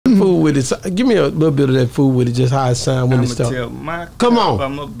with it. So, give me a little bit of that fool with it, just how it sound when it starts. Come on.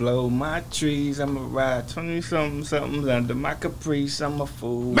 I'ma blow my trees. I'ma ride 20-something under my caprice. I'm a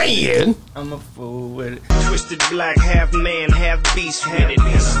fool. Man. I'm a fool with it. Twisted black, half man, half beast with it.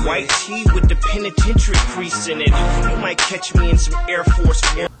 White tee with the penitentiary crease in it. You might catch me in some Air Force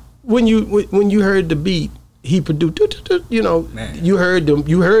One. When you heard the beat, he produced, you know, Man. you heard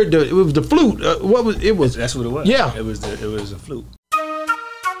it was the flute. What was it? Was That's what it was. Yeah, it was a flute.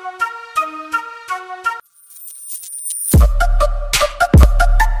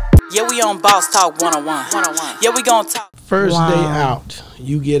 Yeah, we on Boss Talk 101. Yeah, we gonna talk. First day out,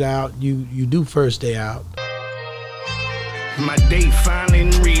 you get out, you do first day out. My date finally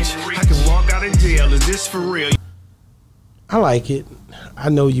reached. I can walk out of jail. Is this for real? I like it. I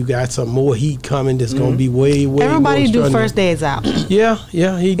know you got some more heat coming that's gonna be way Everybody more do first days out. Yeah,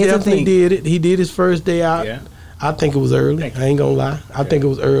 he definitely did it. He did his first day out. Yeah. I think it was early. I ain't gonna lie. I think it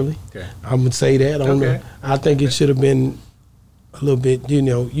was early. Okay. I'm gonna say that. I think it should have been a little bit, you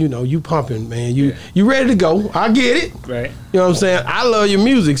know, you pumping, man. You ready to go. I get it. Right. You know what I'm saying? I love your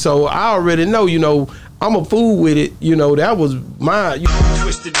music, so I already know, you know, I'm a fool with it. You know, that was my...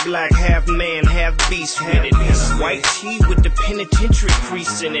 Twisted black, half man, half beast with it. White tee with the penitentiary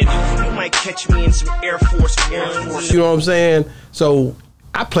crease in it. You might catch me in some Air Force One. You know what I'm saying? So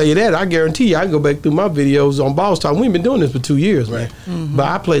I play that. I guarantee you I can go back through my videos on Boss Talk. We've been doing this for 2 years, man. But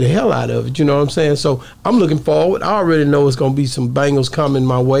I play the hell out of it. You know what I'm saying? So I'm looking forward. I already know it's going to be some bangles coming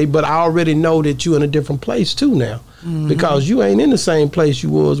my way, but I already know that you're in a different place too now. Because you ain't in the same place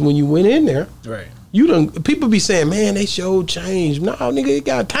you was when you went in there. Right. You done, people be saying, man, they showed change. No, nigga, it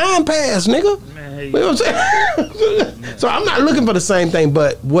got time pass, nigga. Man, hey, you know what I'm saying? So I'm not looking for the same thing,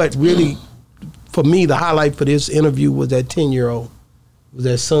 but what really, for me, the highlight for this interview was that 10-year-old, was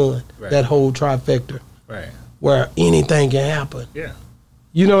that son, that whole trifecta. Right. Where anything can happen. Yeah.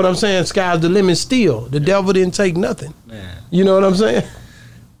 You know what I'm saying? Sky's the limit still. The devil didn't take nothing. Man. You know what I'm saying?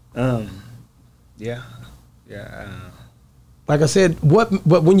 Yeah. Yeah. Like I said, but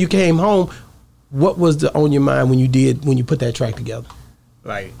when you came home, what was on your mind when you put that track together?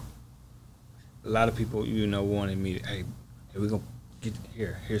 Like, a lot of people, you know, wanted me to, hey, we're going to get,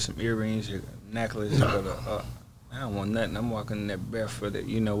 here's some earrings, here's a necklace. I don't want nothing. I'm walking in there barefooted,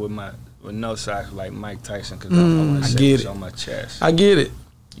 you know, with no socks like Mike Tyson, because I want to say what's on my chest. I get it.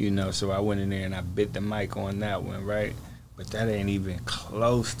 You know, so I went in there and I bit the mic on that one, right? But that ain't even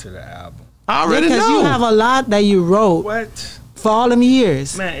close to the album. I already know. Because you have a lot that you wrote. What? For all them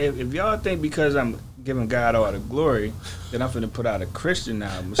years. Man, if y'all think because I'm giving God all the glory, then I'm finna put out a Christian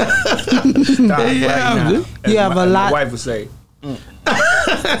album. Stop right now. You have a lot. My wife would say,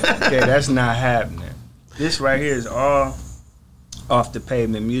 okay, that's not happening. This right here is all off the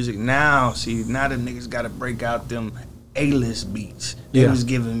pavement music. Now, see, now the niggas got to break out them A-list beats. They was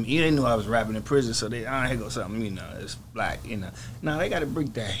giving me, they knew I was rapping in prison, so they, here goes something, you know, it's black, you know. Now they got to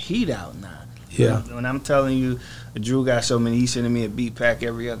bring that heat out now. Yeah. When I'm telling you, Drew got so many, he's sending me a beat pack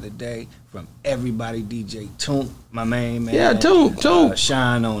every other day from everybody. DJ Toomp, my main man. Yeah, Toomp.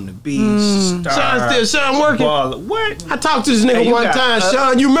 Shine on the beats. Sean working. Baller. What? I talked to this nigga one time,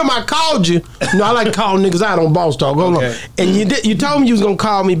 Sean. You remember I called you? No, I like to call niggas out on Boss Talk. Hold on. And you told me you was gonna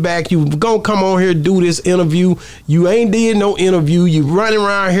call me back. You was gonna come on here do this interview. You ain't did no interview. You running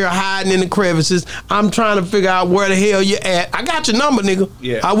around here hiding in the crevices. I'm trying to figure out where the hell you at. I got your number, nigga.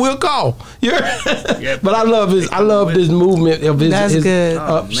 Yeah. I will call. But I love this movement of his. That's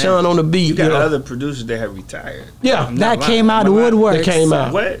good. Sean on the beat. You got other producers that have retired. Yeah, that came out of the woodwork. That came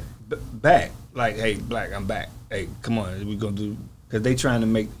out. What? Back. Like, hey, Black, I'm back. Hey, come on, we gonna do, because they trying to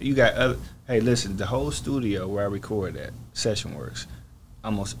make, you got other, hey, listen, the whole studio where I record at, Session Works,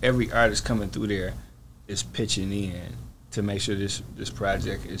 almost every artist coming through there is pitching in to make sure this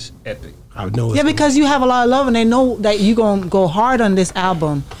project is epic. I know. Yeah, because you have a lot of love and they know that you gonna go hard on this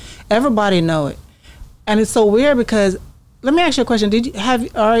album. Everybody know it. And it's so weird because, let me ask you a question. Did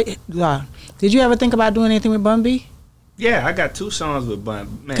you ever think about doing anything with Bun B? Yeah, I got 2 songs with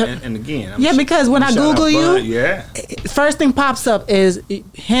Bun, man, and again, because when I Google you, Bun, first thing pops up is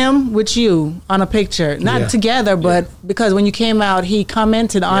him with you on a picture, not together, but because when you came out, he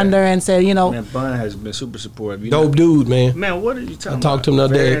commented under and said, you know, man, Bun has been super supportive. Dope dude, man. Man, what are you talking about? I talked to him the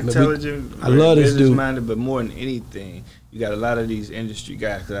other day. Very intelligent. I love this dude. Minded, but more than anything, you got a lot of these industry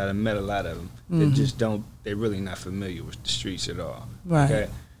guys, because I met a lot of them that just don't. They're really not familiar with the streets at all. Right. Okay?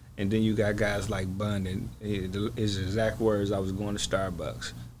 And then you got guys like Bun, and his exact words, I was going to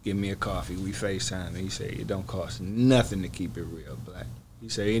Starbucks, give me a coffee, we FaceTime, and he said, it don't cost nothing to keep it real, Black. He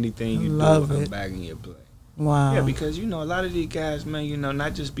said, anything you do, I'm bagging your play. Wow. Yeah, because, you know, a lot of these guys, man, you know,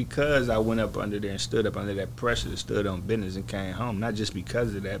 not just because I went up under there and stood up under that pressure, stood on business and came home, not just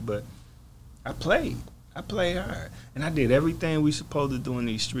because of that, but I played hard, and I did everything we supposed to do in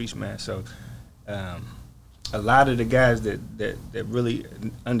these streets, man. So, a lot of the guys that really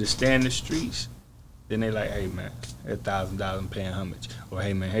understand the streets, then they like, hey man, $1,000 I'm paying homage, or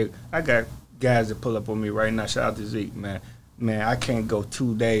hey man, hey, I got guys that pull up on me right now. Shout out to Zeke, man. Man, I can't go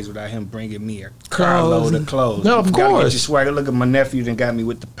 2 days without him bringing me a carload of clothes. No, of you gotta course. get your swagger. Look at my nephew that got me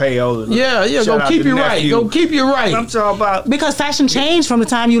with the payola. Yeah, Shout go out keep to you right. nephew. Go keep you right. I'm talking about. Because fashion changed from the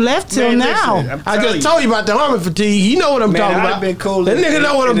time you left till Man, now. listen, I just told you about the army fatigue. You know what I'm Man, talking I'd about. have been cool. That nigga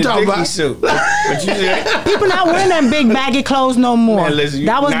know what I'm talking about. Suit. But you said, People not wearing them big baggy clothes no more. man, listen,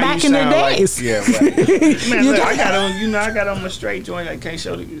 that was now back you in the sound like- days. yeah, right. Man, look, I got on. I got on my straight joint. I can't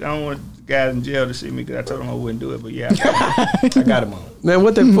show. I don't want guys in jail to see me because I told them I wouldn't do it. But yeah, I got them on. Man,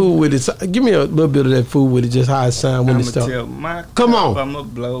 what that food with it? Give me a little bit of that food with it, just how it sound when I'ma it's stuff. tell my Come cup, on. I'ma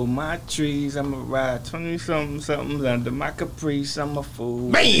blow my trees. I'ma ride 20-something under my caprice. I'm a fool.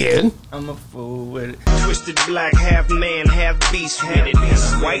 Man, I'm a fool with it. Twisted black, half man, half beast with it.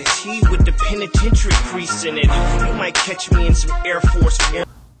 White tee with the penitentiary crease in it. You might catch me in some Air Force One.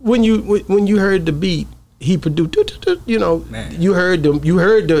 when you heard the beat, he produced. You know, Man. you heard them. You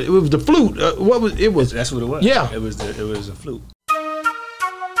heard the. It was the flute. What was it? Was That's what it was. Yeah. It was a flute.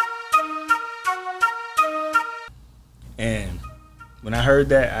 And when I heard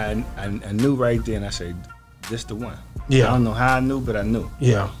that, I knew right then. I said, "This the one." Yeah. I don't know how I knew, but I knew.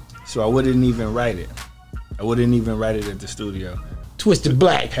 Yeah. So I wouldn't even write it. I wouldn't even write it at the studio. Twisted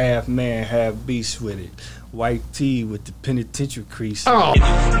black. Half man, half beast with it. White tee with the penitentiary crease. Oh.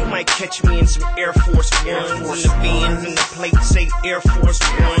 You might catch me in some Air Force One. When the Benz and the plate say Air Force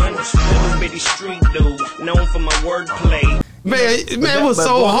One. Little bitty street dude, known for my wordplay. Man, it was but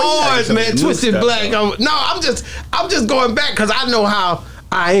so boy, we hard, got some man. new Twisted stuff, black. though. I'm just going back because I know how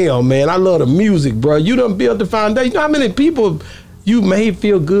I am, man. I love the music, bro. You done built the foundation. You know how many people you made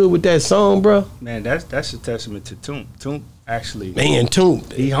feel good with that song, bro? Man, that's a testament to Toomp. Toomp actually, Man,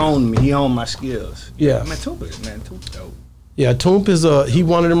 Toomp. he honed me. He honed my skills. Yeah. Man, Toomp dope. Yeah, Toomp is he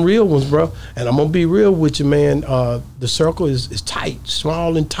one of them real ones, bro. And I'm gonna be real with you, man. The circle is tight,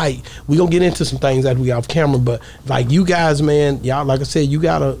 small and tight. We gonna get into some things after we off camera, but like you guys, man, y'all, like I said, you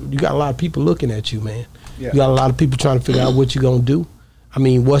got a lot of people looking at you, man. Yeah. You got a lot of people trying to figure out what you gonna do. I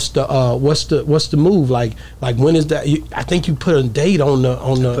mean, what's the move? Like when is that? I think you put a date on the.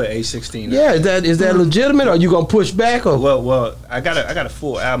 Put A16. Yeah, is that legitimate? Or you gonna push back? Or Well, I got a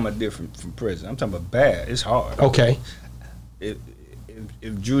full album I did from prison. I'm talking about bad. It's hard. okay,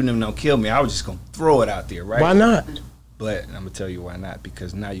 If Drew and them don't kill me, I was just gonna throw it out there, right? why not? But I'm gonna tell you why not.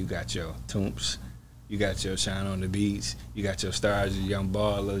 Because now you got your Toomps, you got your Shine on the Beats, you got your Stars, your Young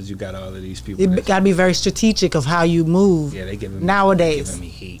Ballers, you got all of these people. You got to be very strategic of how you move. Yeah, they giving nowadays. me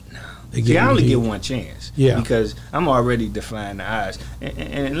heat now. They See, giving I only you get heat. one chance. Yeah. Because I'm already defying the odds.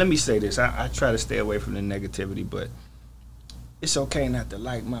 And let me say this: I try to stay away from the negativity, but it's okay not to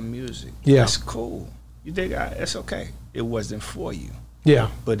like my music. Yeah. That's cool. You think it's okay? It wasn't for you. Yeah,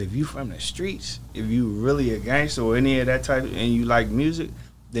 But if you from the streets, if you really a gangster or any of that type, and you like music,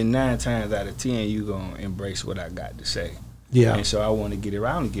 then 9 times out of 10 you gonna embrace what I got to say. yeah, And so I want to get it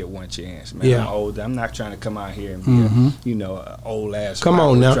around and get one chance, man. Yeah. I'm older. I'm not trying to come out here and be, an old ass. Come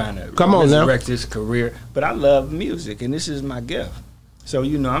on rapper now. Trying to Come on now. resurrect this career. But I love music, and this is my gift. So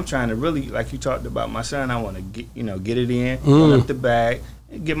I'm trying to really, like you talked about my son. I want to get it in, run up the bag,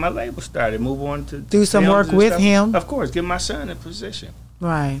 and get my label started. Move on to Do some films work and with stuff. him. Of course, get my son in position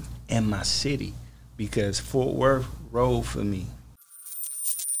Right. and my city, because Fort Worth rolled for me.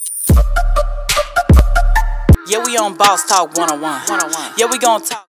 Yeah, we on Boss Talk 101. Yeah, we gon' talk.